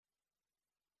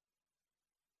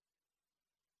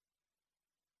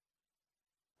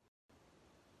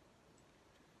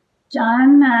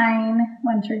John 9,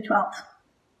 1 through 12.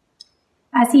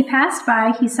 As he passed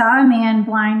by, he saw a man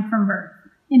blind from birth.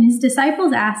 And his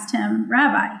disciples asked him,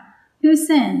 "Rabbi, who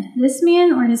sinned, this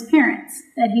man or his parents,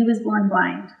 that he was born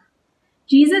blind?"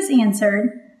 Jesus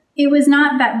answered, "It was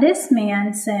not that this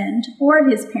man sinned or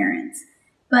his parents,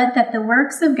 but that the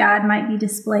works of God might be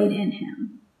displayed in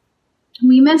him.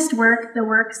 We must work the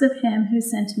works of him who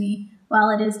sent me while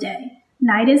it is day.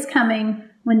 Night is coming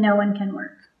when no one can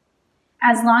work.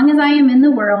 As long as I am in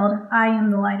the world, I am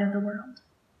the light of the world."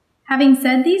 Having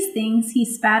said these things, he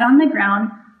spat on the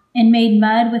ground and made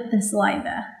mud with the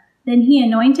saliva. Then he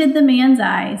anointed the man's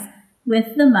eyes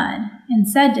with the mud and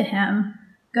said to him,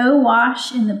 "Go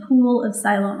wash in the pool of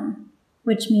Siloam,"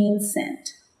 which means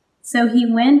sent. So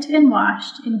he went and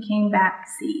washed and came back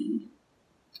seeing.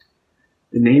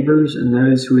 The neighbors and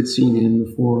those who had seen him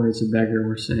before as a beggar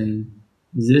were saying,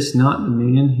 "Is this not the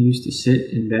man who used to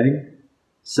sit and beg?"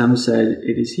 Some said,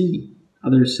 "It is he."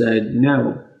 Others said,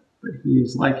 "No, but he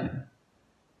is like him."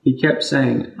 He kept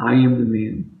saying, "I am the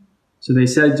man." So they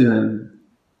said to him,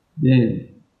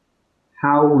 "Then,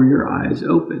 how were your eyes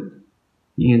opened?"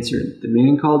 He answered, "The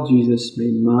man called Jesus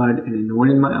made mud and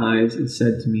anointed my eyes and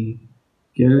said to me,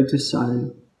 'Go to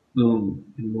Siloam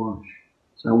and wash.'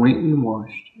 So I went and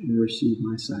washed and received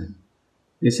my sight."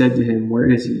 They said to him, "Where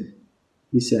is he?"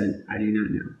 He said, "I do not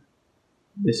know."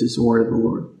 This is the word of the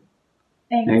Lord.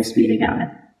 Thanks be to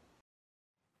God.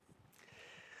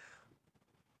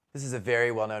 This is a very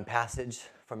well-known passage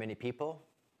for many people,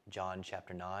 John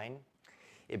chapter 9.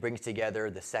 It brings together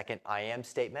the second I am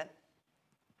statement,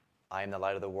 I am the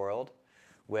light of the world,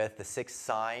 with the sixth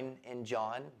sign in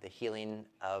John, the healing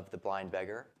of the blind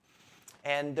beggar.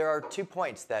 And there are 2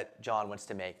 points that John wants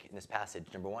to make in this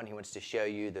passage. Number one, he wants to show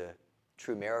you the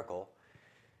true miracle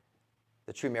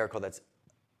that's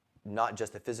not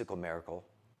just a physical miracle,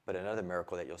 but another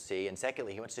miracle that you'll see. And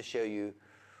secondly, he wants to show you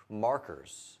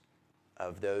markers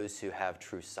of those who have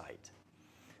true sight.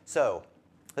 So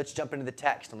let's jump into the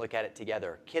text and look at it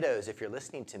together. Kiddos, if you're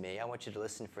listening to me, I want you to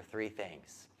listen for 3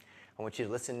 things. I want you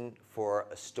to listen for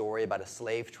a story about a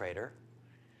slave trader.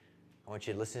 I want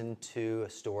you to listen to a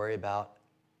story about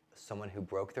someone who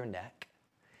broke their neck.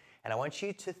 And I want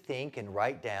you to think and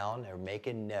write down or make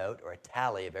a note or a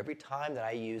tally of every time that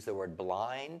I use the word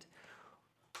blind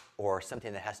or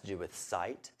something that has to do with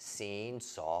sight, seeing,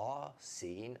 saw,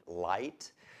 seeing,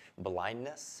 light,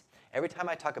 blindness. Every time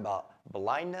I talk about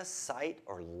blindness, sight,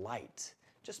 or light,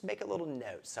 just make a little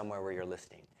note somewhere where you're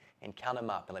listening and count them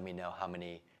up and let me know how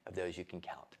many of those you can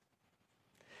count.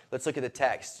 Let's look at the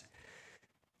text.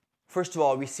 First of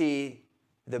all, we see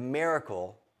the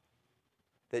miracle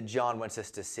that John wants us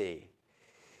to see.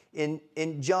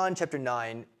 In John chapter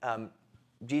 9,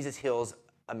 Jesus heals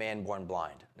a man born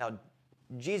blind. Now,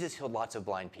 Jesus healed lots of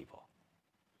blind people.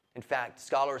 In fact,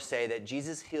 scholars say that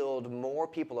Jesus healed more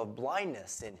people of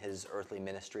blindness in his earthly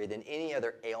ministry than any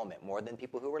other ailment, more than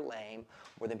people who were lame,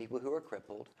 more than people who were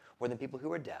crippled, more than people who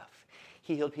were deaf.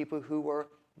 He healed people who were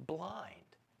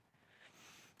blind.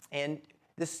 And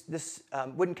this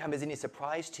wouldn't come as any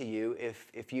surprise to you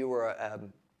if you were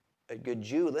a good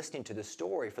Jew listening to this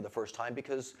story for the first time,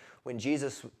 because when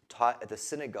Jesus taught at the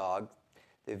synagogue,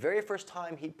 the very first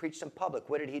time he preached in public,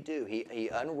 what did he do? He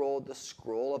unrolled the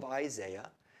scroll of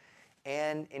Isaiah,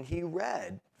 and he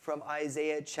read from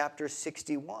Isaiah chapter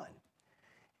 61.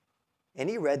 And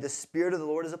he read, "The Spirit of the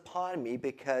Lord is upon me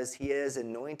because he has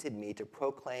anointed me to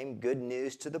proclaim good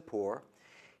news to the poor.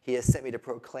 He has sent me to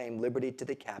proclaim liberty to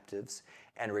the captives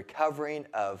and recovering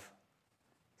of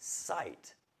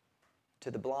sight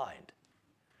to the blind."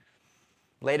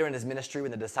 Later in his ministry, when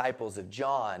the disciples of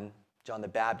John the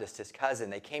Baptist, his cousin,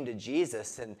 they came to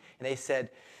Jesus and they said,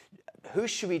 Who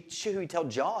should we tell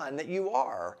John that you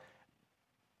are?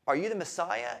 Are you the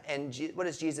Messiah? And what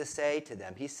does Jesus say to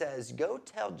them? He says, "Go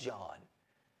tell John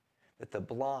that the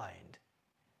blind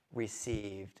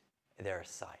received their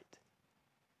sight."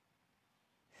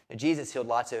 Now, Jesus healed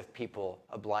lots of people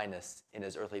of blindness in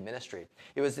his earthly ministry.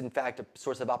 It was, in fact, a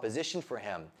source of opposition for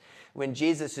him. When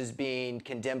Jesus is being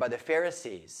condemned by the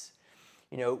Pharisees,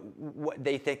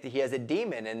 they think that he has a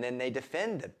demon, and then they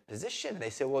defend the position. They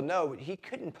say, well, no, he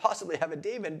couldn't possibly have a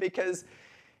demon because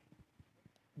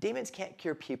demons can't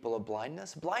cure people of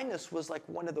blindness. Blindness was like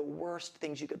one of the worst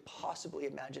things you could possibly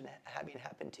imagine having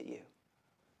happen to you.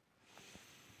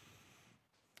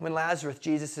 When Lazarus,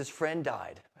 Jesus' friend,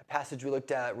 died, a passage we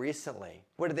looked at recently,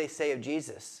 what did they say of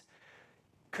Jesus?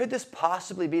 Could this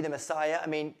possibly be the Messiah? I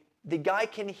mean, the guy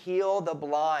can heal the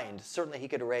blind. Certainly he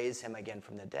could raise him again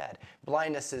from the dead.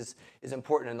 Blindness is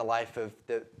important in the life of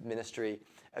the ministry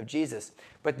of Jesus.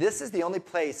 But this is the only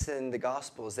place in the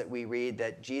Gospels that we read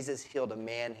that Jesus healed a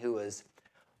man who was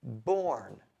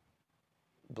born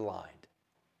blind.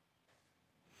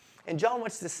 And John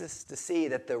wants us to see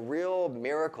that the real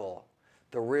miracle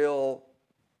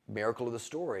of the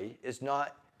story is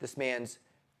not this man's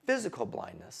physical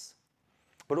blindness,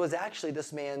 but it was actually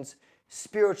this man's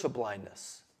spiritual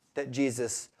blindness that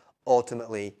Jesus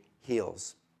ultimately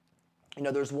heals. You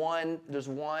know, there's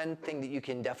one thing that you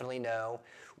can definitely know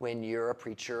when you're a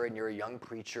preacher and you're a young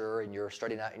preacher and you're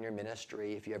starting out in your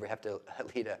ministry, if you ever have to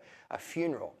lead a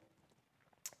funeral.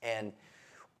 And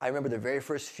I remember the very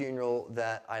first funeral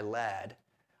that I led,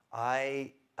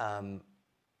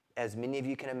 as many of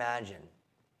you can imagine,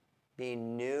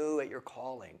 being new at your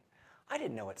calling, I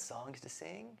didn't know what songs to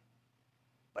sing.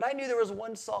 But I knew there was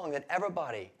one song that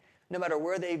everybody, no matter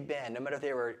where they've been, no matter if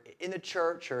they were in the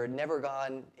church or had never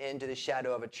gone into the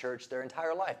shadow of a church their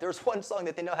entire life, there's one song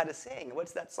that they know how to sing.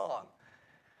 What's that song?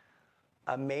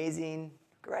 Amazing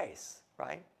Grace,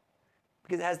 right?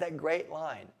 Because it has that great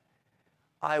line.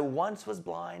 I once was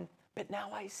blind, but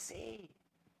now I see.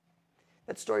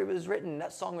 That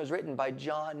song was written by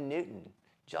John Newton.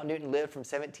 John Newton lived from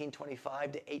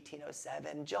 1725 to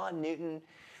 1807. John Newton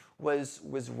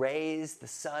was raised the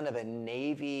son of a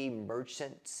Navy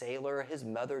merchant sailor. His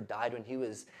mother died when he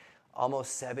was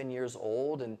almost 7 years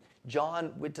old. And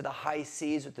John went to the high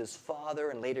seas with his father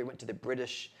and later went to the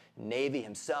British Navy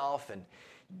himself. And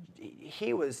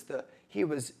he was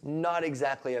not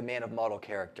exactly a man of model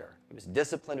character. He was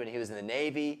disciplined when he was in the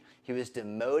Navy. He was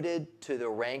demoted to the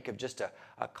rank of just a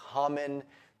common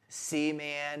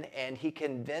seaman, and he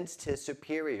convinced his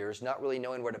superiors, not really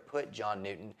knowing where to put John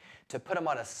Newton, to put him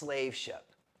on a slave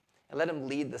ship and let him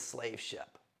lead the slave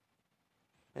ship.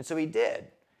 And so he did.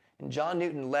 And John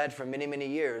Newton led for many, many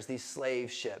years these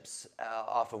slave ships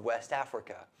off of West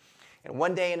Africa. And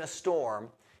one day in a storm,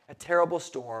 a terrible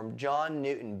storm, John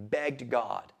Newton begged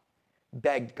God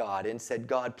and said,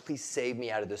 God, please save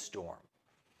me out of this storm.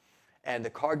 And the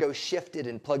cargo shifted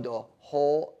and plugged a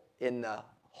hole in the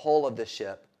hull of the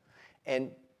ship.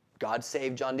 And God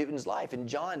saved John Newton's life. And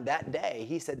John, that day,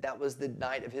 he said that was the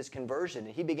night of his conversion.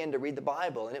 And he began to read the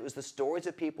Bible. And it was the stories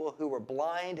of people who were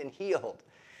blind and healed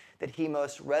that he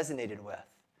most resonated with.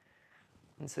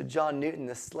 And so John Newton,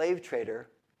 the slave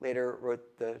trader, later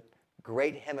wrote the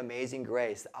great hymn, Amazing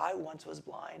Grace. I once was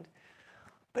blind,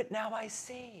 but now I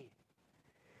see.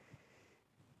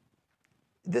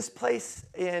 This place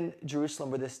in Jerusalem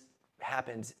where this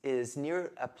happens is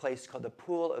near a place called the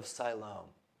Pool of Siloam.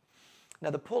 Now,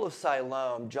 the Pool of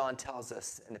Siloam, John tells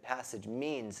us in the passage,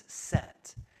 means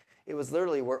sent. It was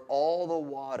literally where all the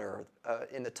water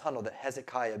in the tunnel that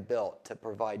Hezekiah built to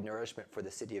provide nourishment for the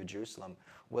city of Jerusalem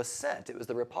was sent. It was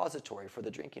the repository for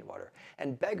the drinking water.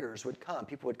 And beggars would come.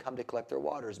 People would come to collect their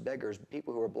waters. Beggars,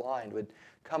 people who were blind, would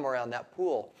come around that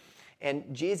pool. And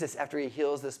Jesus, after he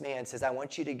heals this man, says, I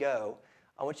want you to go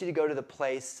to the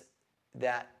place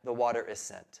that the water is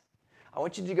sent. I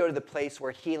want you to go to the place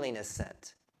where healing is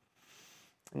sent.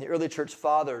 And the early church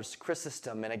fathers,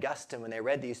 Chrysostom and Augustine, when they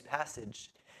read these passages,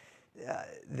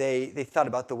 they thought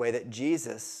about the way that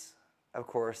Jesus, of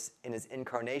course, in his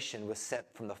incarnation was sent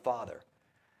from the Father.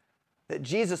 That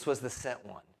Jesus was the sent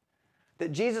one.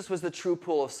 That Jesus was the true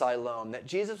pool of Siloam. That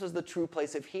Jesus was the true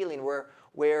place of healing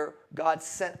where God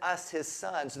sent us his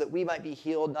Son so that we might be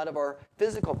healed not of our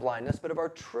physical blindness, but of our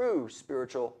true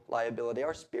spiritual liability,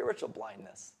 our spiritual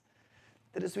blindness.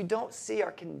 That as we don't see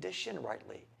our condition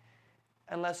rightly,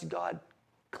 unless God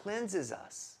cleanses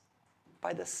us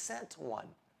by the sent one,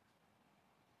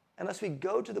 unless we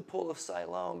go to the Pool of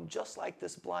Siloam, just like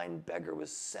this blind beggar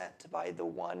was sent by the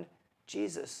one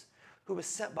Jesus, who was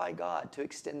sent by God to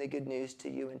extend the good news to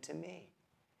you and to me.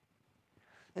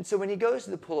 And so when he goes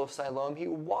to the Pool of Siloam, he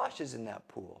washes in that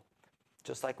pool,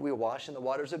 just like we wash in the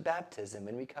waters of baptism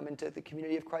when we come into the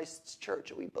community of Christ's church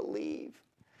and we believe.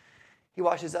 He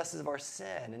washes us of our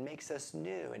sin and makes us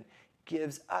new and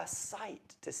gives us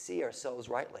sight to see ourselves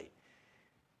rightly.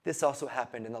 This also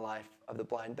happened in the life of the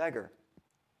blind beggar.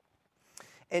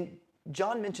 And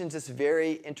John mentions this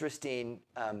very interesting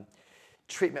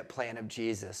treatment plan of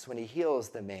Jesus when he heals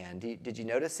the man. Did you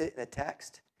notice it in the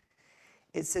text?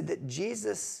 It said that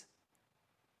Jesus,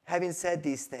 having said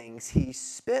these things, he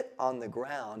spit on the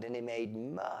ground and he made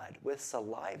mud with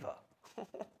saliva.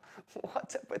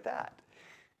 What's up with that?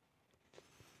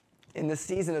 In the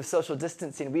season of social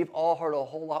distancing, we've all heard a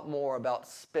whole lot more about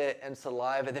spit and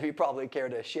saliva than we probably care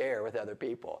to share with other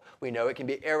people. We know it can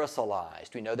be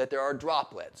aerosolized. We know that there are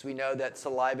droplets. We know that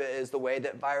saliva is the way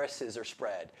that viruses are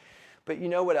spread. But you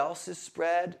know what else is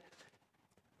spread?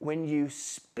 When you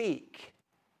speak,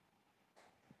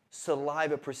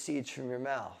 saliva proceeds from your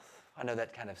mouth. I know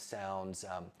that kind of sounds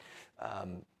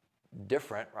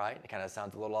different, right? It kind of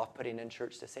sounds a little off-putting in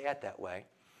church to say it that way.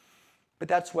 But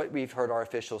that's what we've heard our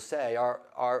officials say.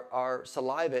 Our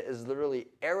saliva is literally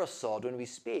aerosoled when we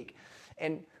speak.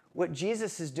 And what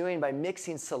Jesus is doing by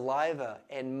mixing saliva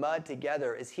and mud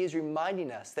together is he's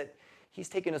reminding us that he's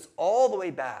taken us all the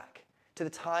way back to the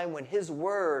time when his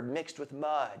word mixed with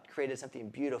mud created something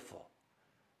beautiful.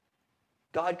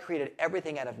 God created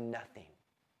everything out of nothing.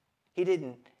 He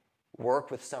didn't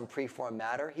work with some preformed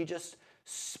matter. He just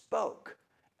spoke,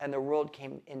 and the world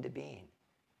came into being.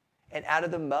 And out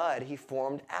of the mud, he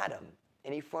formed Adam,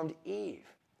 and he formed Eve.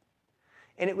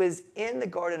 And it was in the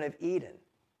Garden of Eden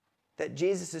that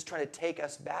Jesus is trying to take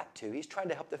us back to. He's trying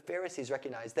to help the Pharisees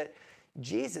recognize that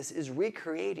Jesus is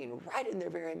recreating right in their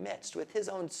very midst with his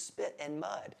own spit and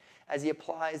mud as he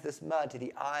applies this mud to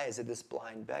the eyes of this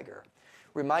blind beggar,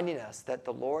 reminding us that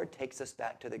the Lord takes us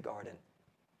back to the garden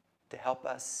to help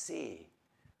us see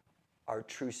our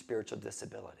true spiritual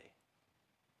disability.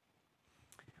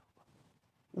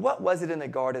 What was it in the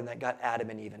garden that got Adam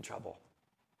and Eve in trouble?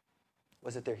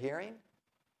 Was it their hearing?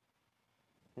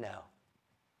 No.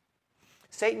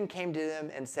 Satan came to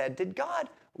them and said, did God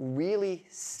really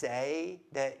say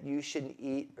that you shouldn't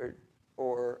eat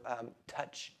or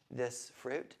touch this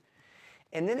fruit?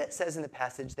 And then it says in the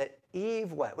passage that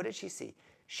Eve, what? What did she see?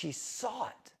 She saw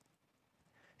it.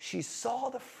 She saw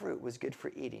the fruit was good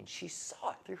for eating. She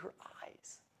saw it through her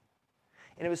eyes.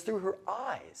 And it was through her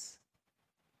eyes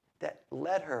that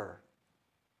led her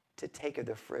to take of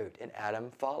the fruit, and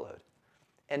Adam followed.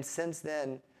 And since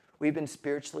then, we've been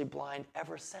spiritually blind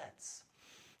ever since.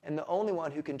 And the only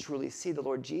one who can truly see the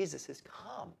Lord Jesus has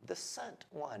come, the sent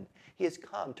one. He has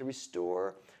come to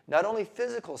restore not only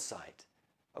physical sight,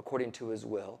 according to his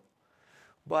will,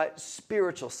 but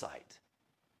spiritual sight.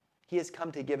 He has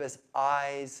come to give us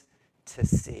eyes to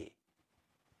see.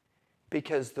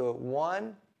 Because the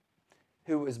one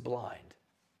who was blind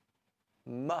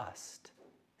must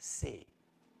see.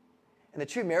 And the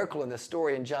true miracle in this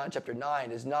story in John chapter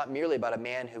 9 is not merely about a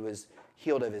man who was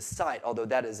healed of his sight, although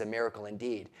that is a miracle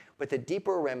indeed. But the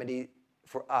deeper remedy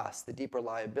for us, the deeper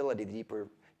liability, the deeper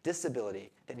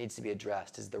disability that needs to be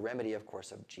addressed is the remedy, of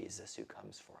course, of Jesus who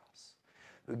comes for us,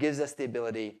 who gives us the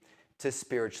ability to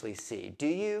spiritually see. Do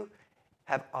you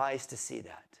have eyes to see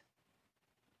that?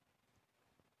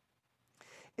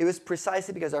 It was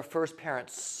precisely because our first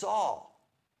parents saw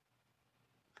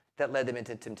that led them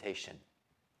into temptation,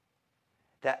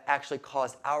 that actually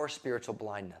caused our spiritual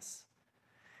blindness.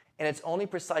 And it's only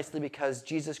precisely because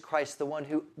Jesus Christ, the one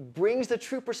who brings the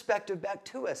true perspective back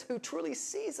to us, who truly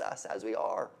sees us as we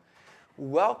are,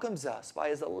 welcomes us by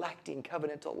his electing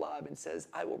covenantal love and says,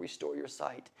 I will restore your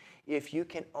sight if you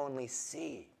can only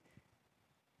see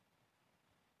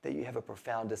that you have a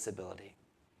profound disability.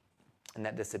 And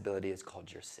that disability is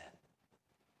called your sin.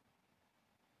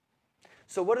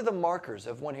 So what are the markers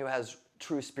of one who has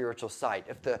true spiritual sight?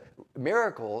 If the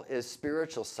miracle is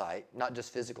spiritual sight, not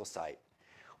just physical sight,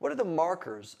 what are the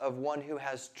markers of one who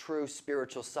has true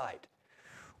spiritual sight?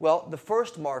 Well, the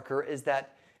first marker is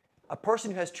that a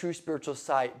person who has true spiritual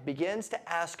sight begins to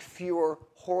ask fewer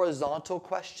horizontal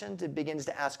questions and begins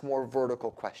to ask more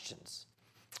vertical questions.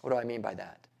 What do I mean by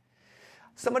that?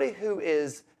 Somebody who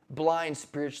is blind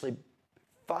spiritually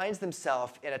finds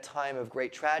themselves in a time of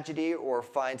great tragedy or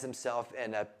finds themselves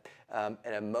in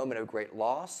a moment of great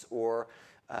loss or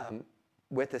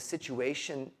with a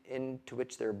situation into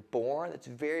which they're born that's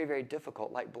very, very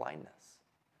difficult, like blindness.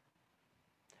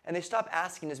 And they stop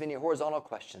asking as many horizontal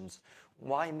questions.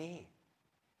 Why me?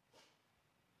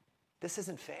 This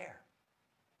isn't fair.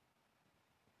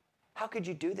 How could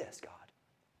you do this, God?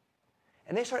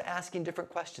 And they start asking different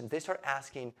questions. They start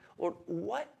asking, Lord,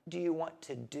 what do you want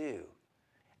to do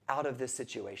out of this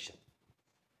situation?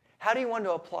 How do you want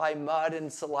to apply mud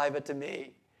and saliva to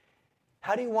me?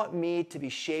 How do you want me to be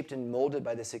shaped and molded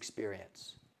by this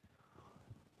experience?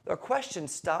 Our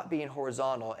questions stop being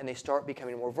horizontal and they start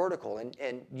becoming more vertical.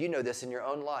 And you know this in your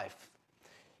own life.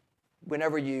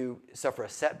 Whenever you suffer a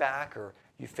setback or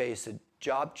you face a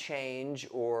job change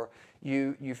or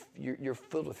you're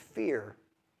filled with fear,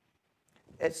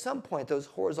 at some point those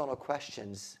horizontal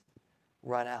questions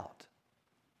run out.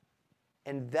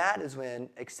 And that is when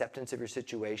acceptance of your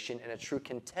situation and a true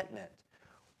contentment,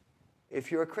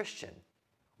 if you're a Christian,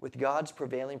 with God's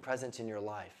prevailing presence in your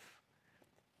life,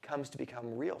 comes to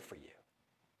become real for you.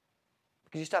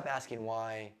 Because you stop asking,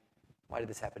 why did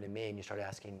this happen to me? And you start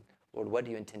asking, Lord, what do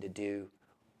you intend to do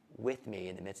with me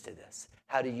in the midst of this?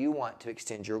 How do you want to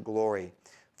extend your glory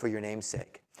for your name's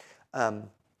sake?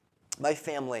 My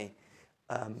family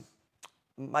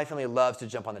loves to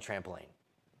jump on the trampoline.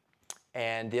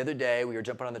 And the other day, we were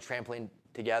jumping on the trampoline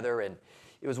together, and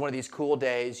it was one of these cool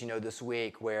days, this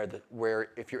week where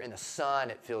if you're in the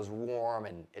sun, it feels warm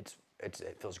and it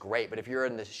feels great. But if you're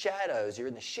in the shadows, you're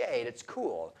in the shade, it's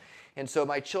cool. And so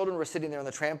my children were sitting there on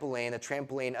the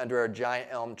trampoline under a giant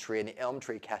elm tree, and the elm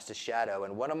tree cast a shadow.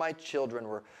 And one of my children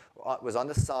was on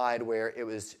the side where it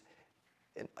was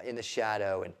in the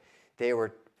shadow, and they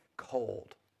were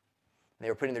cold. They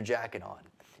were putting their jacket on.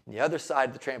 And the other side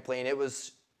of the trampoline, it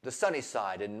was the sunny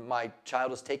side, and my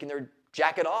child was taking their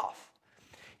jacket off.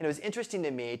 And it was interesting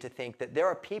to me to think that there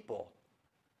are people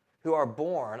who are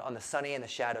born on the sunny and the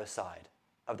shadow side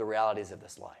of the realities of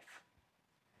this life.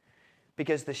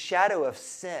 Because the shadow of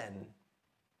sin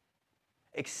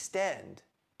extend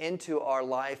into our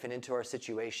life and into our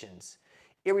situations,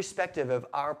 irrespective of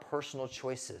our personal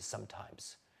choices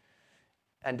sometimes.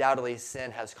 Undoubtedly, sin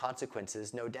has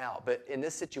consequences, no doubt. But in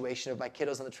this situation of my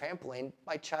kiddos on the trampoline,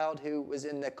 my child who was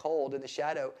in the cold, in the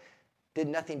shadow, did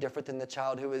nothing different than the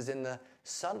child who was in the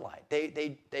sunlight.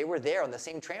 They were there on the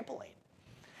same trampoline.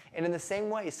 And in the same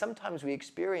way, sometimes we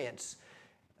experience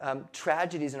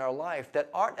tragedies in our life that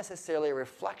aren't necessarily a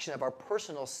reflection of our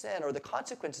personal sin or the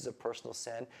consequences of personal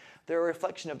sin. They're a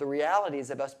reflection of the realities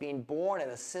of us being born in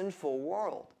a sinful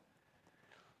world.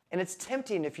 And it's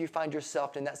tempting if you find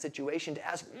yourself in that situation to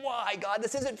ask, why, God,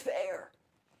 this isn't fair?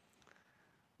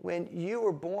 When you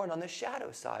were born on the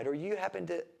shadow side, or you happen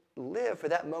to live for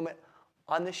that moment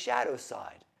on the shadow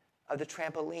side of the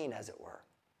trampoline, as it were,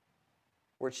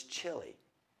 where it's chilly,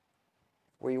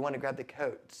 where you want to grab the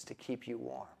coats to keep you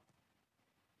warm,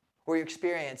 where your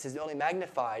experience is only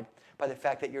magnified by the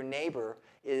fact that your neighbor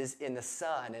is in the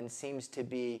sun and seems to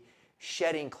be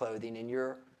shedding clothing and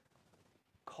you're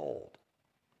cold.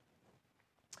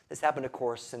 This happened, of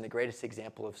course, in the greatest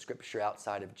example of Scripture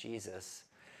outside of Jesus,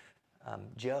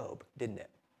 Job, didn't it?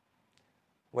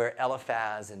 Where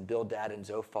Eliphaz and Bildad and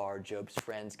Zophar, Job's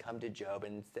friends, come to Job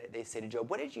and they say to Job,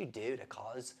 what did you do to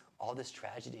cause all this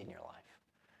tragedy in your life?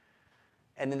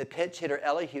 And then the pinch hitter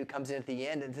Elihu comes in at the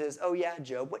end and says, oh yeah,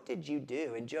 Job, what did you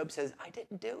do? And Job says, I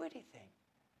didn't do anything.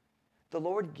 The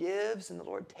Lord gives and the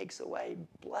Lord takes away.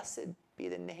 Blessed be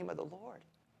the name of the Lord.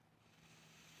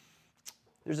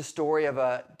 There's a story of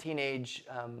a teenage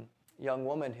young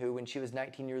woman who, when she was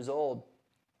 19 years old,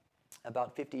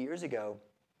 about 50 years ago,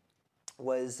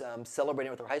 was celebrating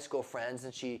with her high school friends,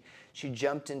 and she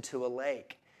jumped into a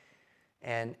lake.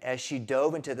 And as she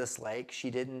dove into this lake, she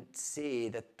didn't see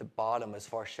that the bottom was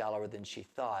far shallower than she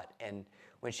thought. And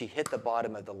when she hit the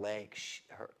bottom of the lake,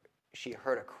 she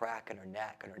heard a crack in her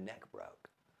neck, and her neck broke.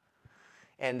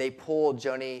 And they pulled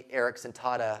Joni Eareckson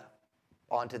Tada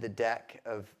onto the deck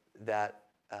of that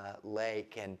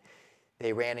lake, and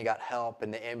they ran and got help,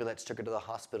 and the ambulance took her to the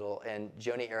hospital. And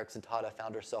Joni Eareckson Tada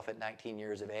found herself at 19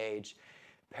 years of age,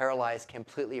 paralyzed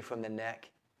completely from the neck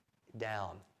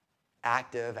down.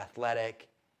 Active, athletic,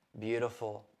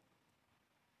 beautiful,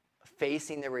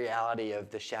 facing the reality of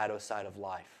the shadow side of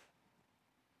life.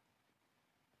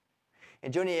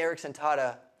 And Joni Eareckson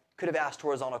Tada could have asked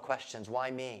horizontal questions.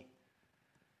 Why me?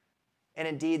 And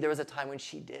indeed, there was a time when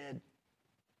she did.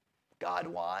 God,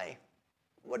 why?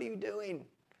 What are you doing?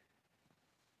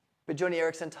 But Joni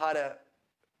Eareckson Tada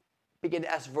began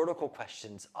to ask vertical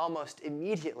questions almost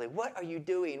immediately. What are you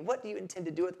doing? What do you intend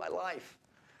to do with my life?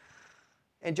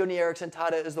 And Joni Eareckson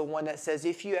Tada is the one that says,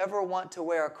 if you ever want to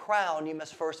wear a crown, you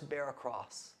must first bear a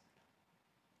cross.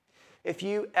 If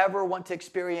you ever want to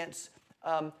experience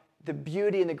the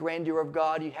beauty and the grandeur of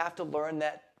God, you have to learn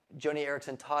that, Joni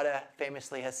Eareckson Tada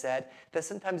famously has said, that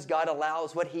sometimes God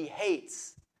allows what he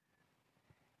hates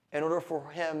in order for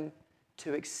him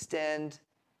to extend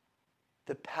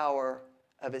the power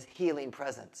of his healing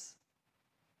presence.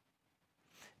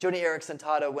 Joni Eareckson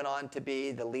Tada went on to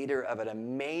be the leader of an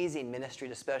amazing ministry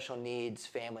to special needs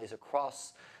families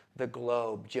across the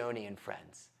globe, Joni and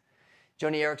Friends.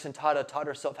 Joni Eareckson Tada taught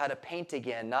herself how to paint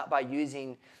again, not by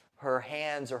using her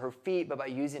hands or her feet, but by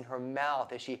using her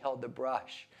mouth as she held the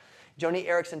brush. Joni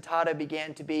Eareckson Tada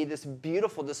began to be this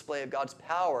beautiful display of God's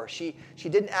power. She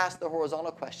didn't ask the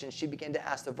horizontal questions. She began to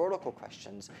ask the vertical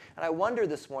questions. And I wonder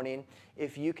this morning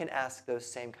if you can ask those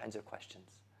same kinds of questions.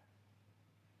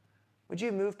 Would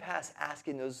you move past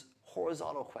asking those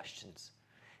horizontal questions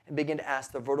and begin to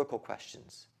ask the vertical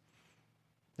questions?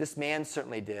 This man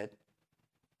certainly did.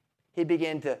 He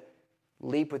began to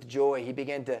leap with joy.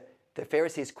 The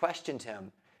Pharisees questioned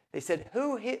him. They said,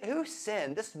 who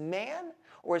sinned, this man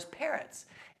or his parents?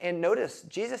 And notice,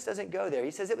 Jesus doesn't go there.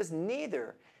 He says it was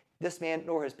neither this man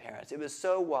nor his parents. It was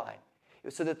so why? It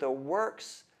was so that the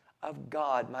works of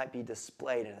God might be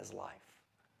displayed in his life.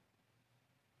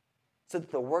 so that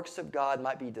the works of God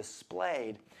might be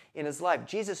displayed in his life.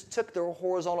 Jesus took the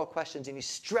horizontal questions and he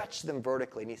stretched them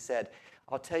vertically, and he said,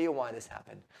 I'll tell you why this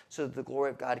happened, so that the glory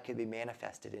of God could be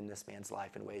manifested in this man's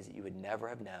life in ways that you would never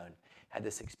have known had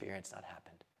this experience not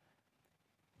happened.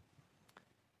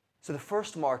 So the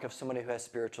first mark of somebody who has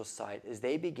spiritual sight is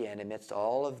they begin, amidst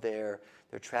all of their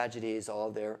tragedies, all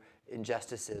of their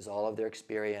injustices, all of their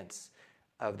experience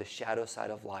of the shadow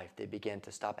side of life, they begin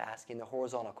to stop asking the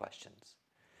horizontal questions.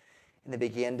 And they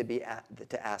begin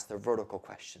to ask the vertical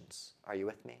questions. Are you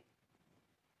with me?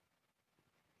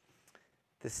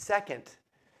 The second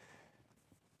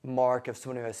mark of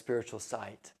someone who has spiritual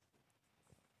sight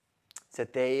is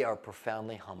that they are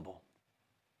profoundly humble.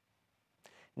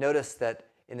 Notice that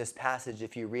in this passage,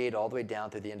 if you read all the way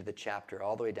down through the end of the chapter,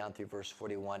 all the way down through verse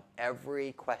 41,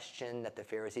 every question that the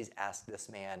Pharisees asked this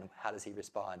man, how does he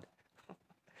respond?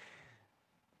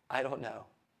 I don't know.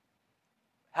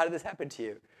 How did this happen to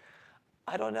you?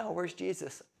 I don't know. Where's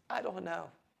Jesus? I don't know.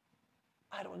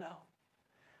 I don't know.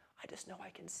 I just know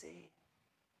I can see.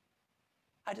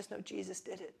 I just know Jesus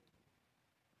did it.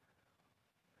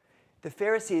 The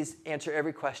Pharisees answer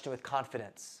every question with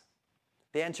confidence.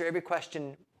 They answer every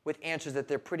question with answers that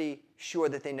they're pretty sure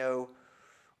that they know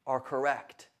are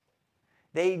correct.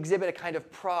 They exhibit a kind of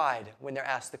pride when they're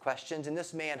asked the questions, and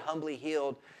this man, humbly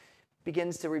healed,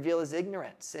 begins to reveal his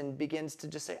ignorance and begins to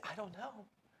just say, I don't know.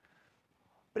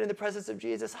 But in the presence of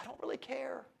Jesus, I don't really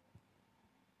care.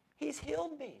 He's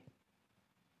healed me.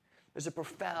 There's a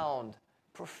profound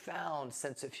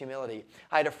sense of humility.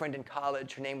 I had a friend in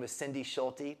college. Her name was Cindy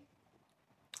Schulte.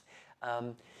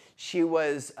 She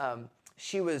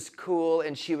was cool,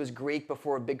 and she was Greek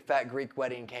before Big Fat Greek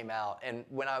Wedding came out. And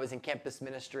when I was in campus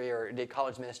ministry or did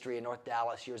college ministry in North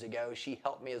Dallas years ago, she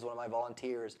helped me as one of my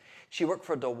volunteers. She worked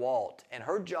for DeWalt, and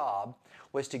her job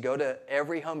was to go to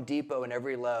every Home Depot and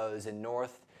every Lowe's in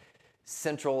North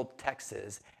Central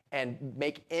Texas and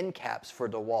make end caps for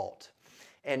DeWalt.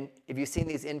 And if you've seen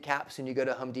these end caps when you go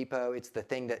to Home Depot, it's the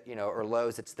thing that, or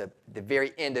Lowe's, it's the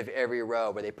very end of every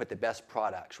row where they put the best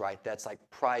products, right? That's like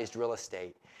prized real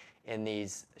estate in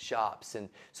these shops. And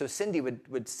so Cindy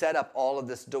would set up all of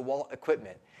this DeWalt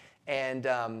equipment. And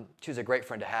she was a great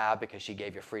friend to have because she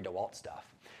gave you free DeWalt stuff.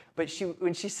 But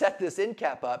when she set this end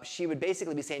cap up, she would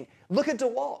basically be saying, look at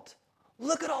DeWalt.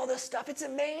 Look at all this stuff. It's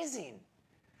amazing.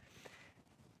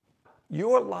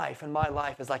 Your life and my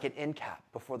life is like an end cap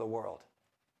before the world.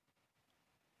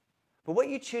 But what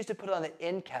you choose to put on the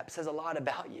end cap says a lot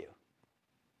about you.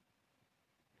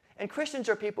 And Christians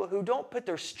are people who don't put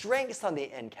their strengths on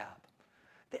the end cap.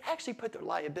 They actually put their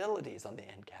liabilities on the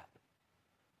end cap.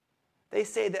 They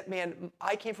say that, man,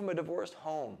 I came from a divorced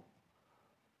home,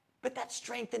 but that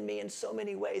strengthened me in so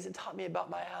many ways and taught me about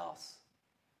my house,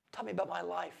 taught me about my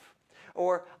life.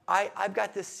 Or I've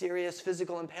got this serious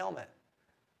physical impairment,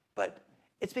 but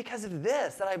it's because of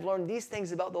this that I've learned these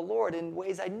things about the Lord in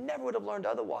ways I never would have learned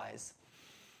otherwise.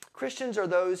 Christians are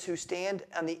those who stand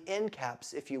on the end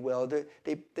caps, if you will.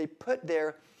 They put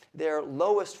their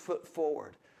lowest foot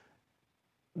forward.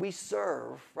 We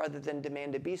serve rather than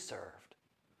demand to be served.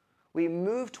 We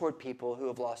move toward people who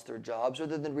have lost their jobs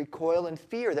rather than recoil in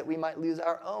fear that we might lose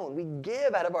our own. We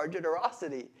give out of our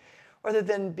generosity rather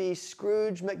than be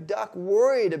Scrooge McDuck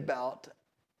worried about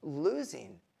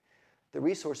losing the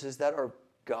resources that are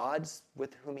God's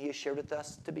with whom he has shared with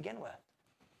us to begin with.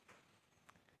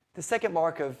 The second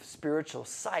mark of spiritual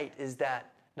sight is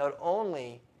that not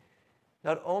only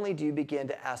do you begin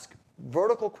to ask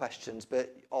vertical questions,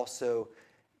 but also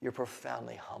you're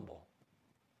profoundly humble.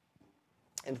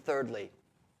 And thirdly,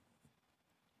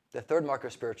 the third mark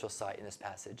of spiritual sight in this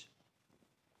passage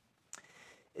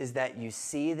is that you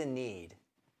see the need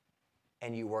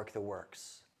and you work the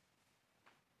works.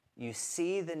 You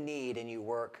see the need and you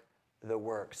work the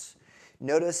works.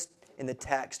 Notice in the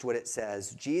text what it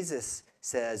says. Jesus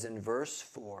says in verse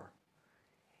 4,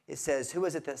 it says, who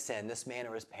was it that sinned, this man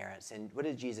or his parents? And what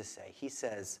did Jesus say? He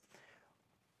says,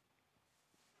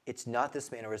 it's not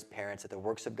this man or his parents, that the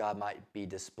works of God might be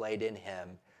displayed in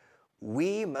him.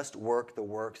 We must work the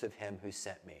works of him who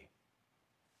sent me.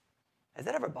 Has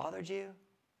that ever bothered you?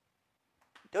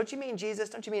 Don't you mean Jesus?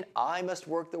 Don't you mean I must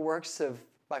work the works of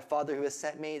my Father who has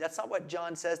sent me? That's not what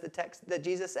John says, the text that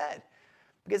Jesus said.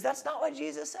 Because that's not what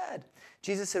Jesus said.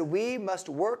 Jesus said, we must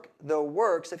work the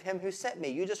works of him who sent me.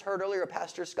 You just heard earlier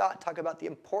Pastor Scott talk about the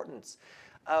importance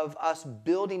of us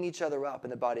building each other up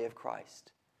in the body of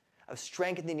Christ, of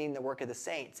strengthening the work of the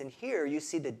saints. And here you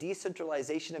see the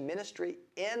decentralization of ministry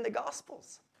in the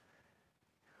Gospels.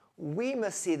 We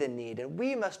must see the need and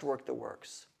we must work the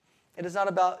works. It is not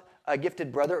about a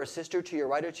gifted brother or sister to your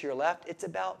right or to your left. It's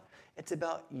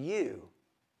about you.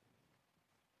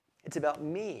 It's about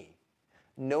me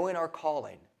knowing our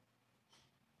calling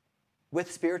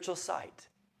with spiritual sight,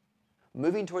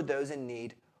 moving toward those in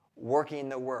need, working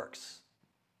the works,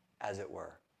 as it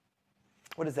were.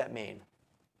 What does that mean?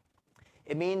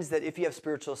 It means that if you have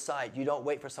spiritual sight, you don't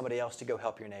wait for somebody else to go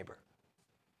help your neighbor.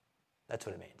 That's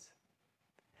what it means.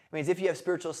 It means if you have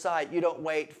spiritual sight, you don't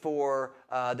wait for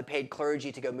the paid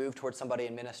clergy to go move towards somebody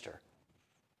and minister.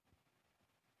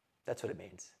 That's what it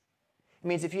means. It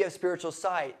means if you have spiritual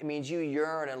sight, it means you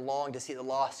yearn and long to see the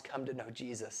lost come to know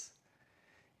Jesus.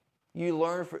 You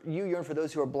yearn for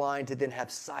those who are blind to then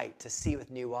have sight, to see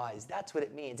with new eyes. That's what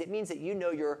it means. It means that you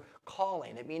know your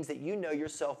calling. It means that you know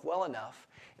yourself well enough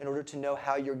in order to know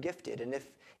how you're gifted. And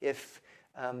if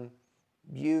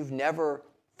you've never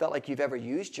felt like you've ever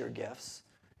used your gifts,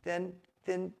 then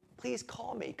please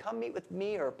call me. Come meet with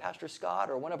me or Pastor Scott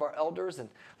or one of our elders, and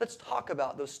let's talk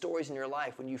about those stories in your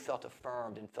life when you felt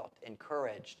affirmed and felt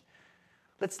encouraged.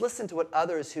 Let's listen to what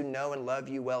others who know and love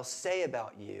you well say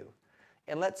about you,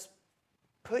 and let's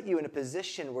put you in a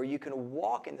position where you can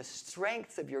walk in the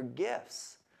strengths of your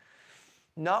gifts,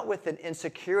 not with an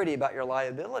insecurity about your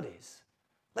liabilities.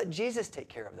 Let Jesus take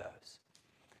care of those.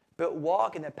 But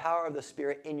walk in the power of the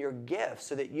Spirit in your gifts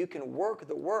so that you can work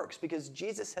the works, because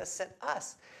Jesus has sent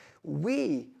us.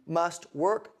 We must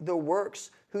work the works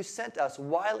who sent us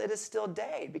while it is still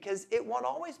day, because it won't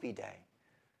always be day.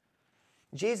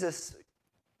 Jesus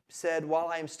said, while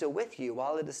I am still with you,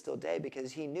 while it is still day,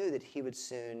 because he knew that he would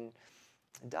soon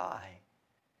die.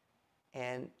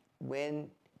 And when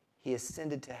he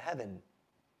ascended to heaven,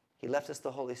 he left us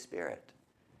the Holy Spirit.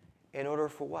 In order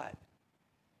for what?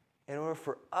 In order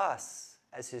for us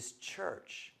as his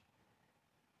church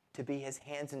to be his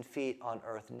hands and feet on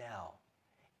earth now,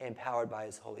 empowered by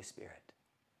his Holy Spirit.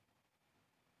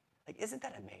 Like, isn't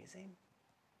that amazing?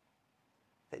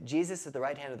 That Jesus at the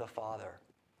right hand of the Father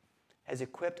has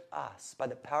equipped us by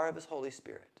the power of his Holy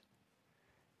Spirit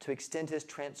to extend his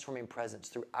transforming presence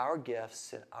through our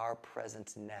gifts and our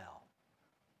presence now.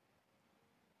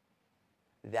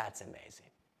 That's amazing.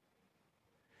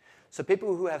 So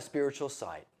people who have spiritual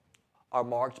sight are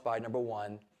marked by, number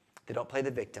one, they don't play the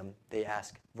victim. They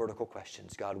ask vertical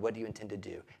questions. God, what do you intend to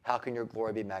do? How can your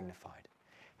glory be magnified?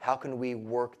 How can we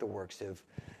work the works of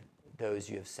those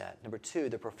you have sent? Number two,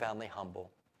 they're profoundly humble.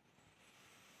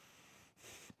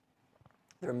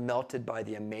 They're melted by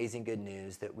the amazing good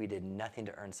news that we did nothing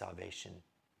to earn salvation,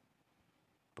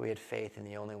 but we had faith in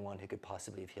the only one who could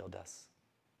possibly have healed us,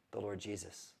 the Lord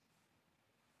Jesus.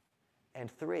 And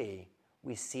three,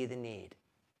 we see the need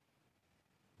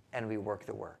and we work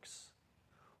the works.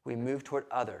 We move toward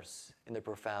others in the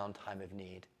profound time of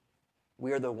need.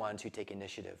 We are the ones who take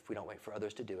initiative. We don't wait for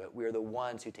others to do it. We are the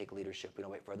ones who take leadership. We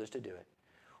don't wait for others to do it.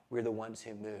 We're the ones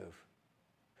who move,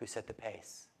 who set the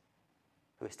pace,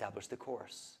 who establish the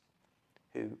course,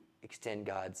 who extend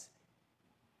God's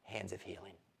hands of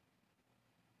healing.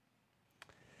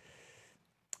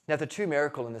 Now, the true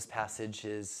miracle in this passage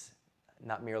is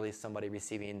not merely somebody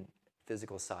receiving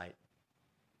physical sight,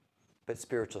 but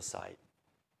spiritual sight.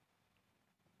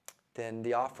 Then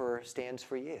the offer stands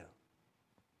for you.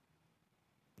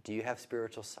 Do you have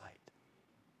spiritual sight?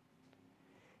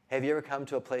 Have you ever come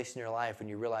to a place in your life when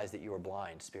you realize that you are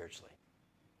blind spiritually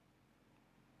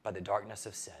by the darkness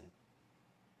of sin?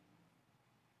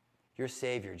 Your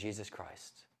Savior, Jesus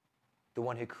Christ, the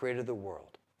one who created the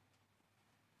world,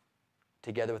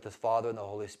 together with the Father and the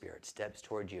Holy Spirit, steps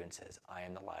toward you and says, I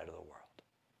am the light of the world.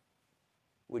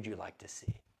 Would you like to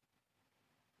see?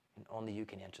 And only you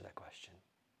can answer that question.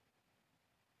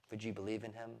 Would you believe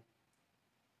in him?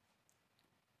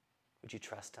 Would you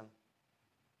trust him?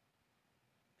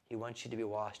 He wants you to be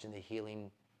washed in the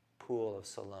healing pool of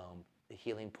Siloam, the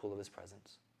healing pool of his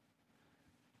presence.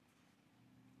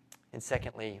 And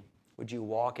secondly, would you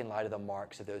walk in light of the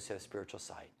marks of those who have spiritual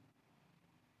sight?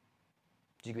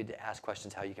 Do you get to ask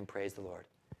questions how you can praise the Lord?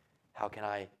 How can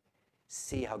I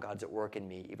see how God's at work in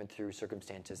me, even through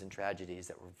circumstances and tragedies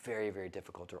that were very, very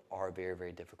difficult or are very,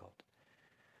 very difficult?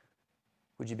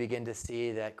 Would you begin to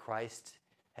see that Christ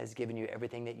has given you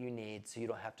everything that you need, so you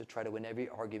don't have to try to win every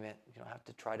argument. You don't have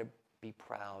to try to be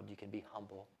proud. You can be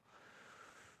humble,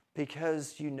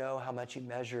 because you know how much you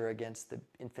measure against the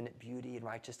infinite beauty and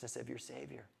righteousness of your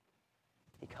Savior.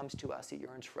 He comes to us. He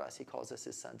yearns for us. He calls us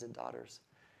his sons and daughters.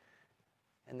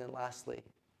 And then lastly,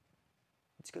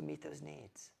 let's go meet those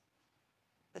needs.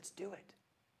 Let's do it.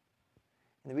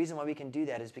 And the reason why we can do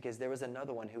that is because there was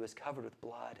another one who was covered with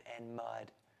blood and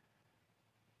mud,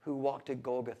 who walked to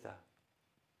Golgotha.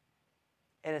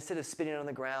 And instead of spitting on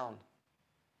the ground,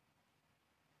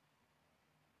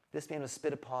 this man was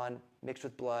spit upon, mixed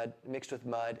with blood, mixed with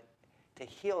mud, to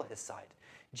heal his sight.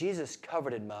 Jesus,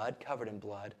 covered in mud, covered in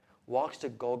blood, walks to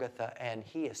Golgotha, and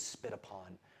he is spit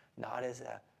upon, not as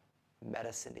a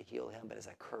medicine to heal him, but as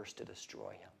a curse to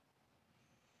destroy him.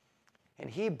 And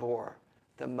he bore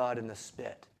the mud and the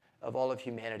spit of all of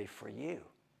humanity for you,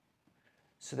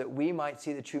 so that we might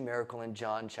see the true miracle in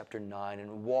John chapter 9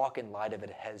 and walk in light of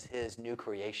it as his new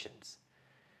creations,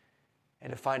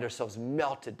 and to find ourselves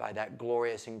melted by that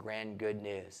glorious and grand good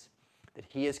news that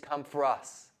he has come for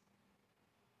us.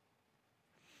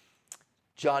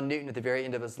 John Newton, at the very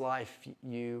end of his life,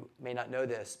 you may not know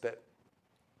this, but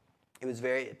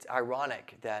it's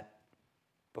ironic that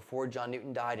before John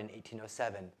Newton died in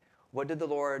 1807, what did the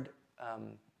Lord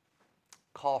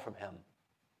call from him?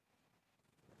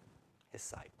 His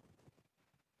sight.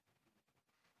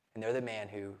 And they're the man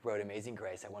who wrote Amazing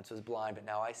Grace. I once was blind, but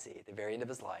now I see. At the very end of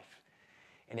his life,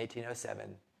 in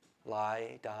 1807,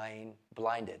 dying,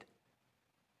 blinded.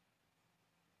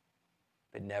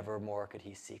 But never more could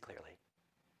he see clearly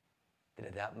than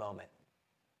at that moment,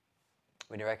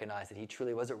 when he recognized that he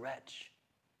truly was a wretch,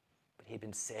 but he'd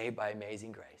been saved by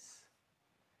amazing grace.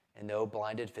 And though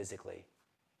blinded physically,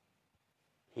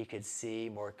 he could see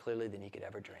more clearly than he could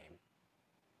ever dream.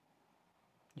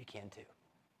 You can too.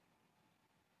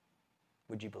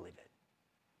 Would you believe it?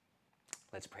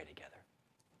 Let's pray together.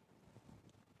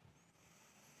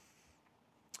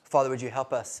 Father, would you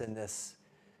help us in this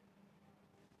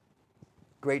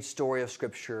great story of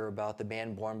Scripture about the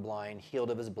man born blind, healed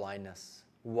of his blindness,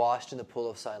 washed in the pool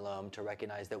of Siloam, to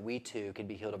recognize that we too can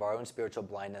be healed of our own spiritual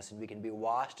blindness, and we can be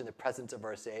washed in the presence of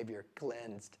our Savior,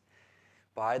 cleansed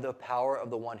by the power of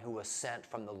the one who was sent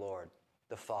from the Lord,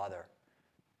 the Father,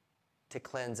 to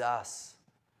cleanse us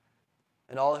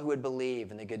and all who would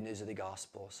believe in the good news of the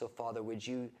gospel. So, Father, would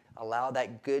you allow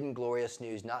that good and glorious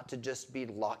news not to just be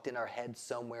locked in our heads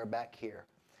somewhere back here,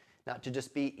 not to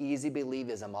just be easy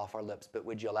believism off our lips, but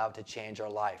would you allow it to change our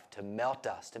life, to melt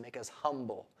us, to make us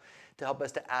humble, to help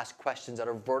us to ask questions that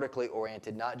are vertically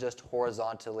oriented, not just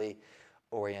horizontally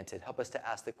oriented. Help us to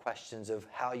ask the questions of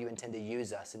how you intend to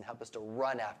use us, and help us to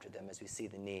run after them as we see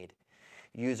the need.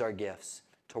 Use our gifts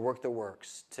to work the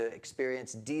works, to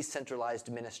experience decentralized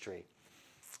ministry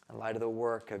in light of the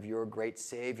work of your great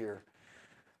Savior,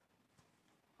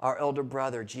 our elder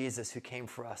brother, Jesus, who came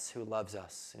for us, who loves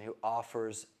us, and who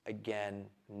offers again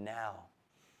now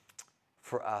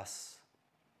for us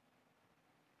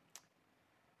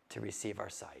to receive our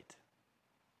sight.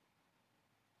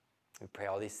 We pray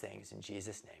all these things in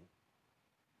Jesus' name.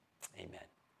 Amen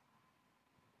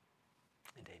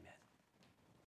and amen.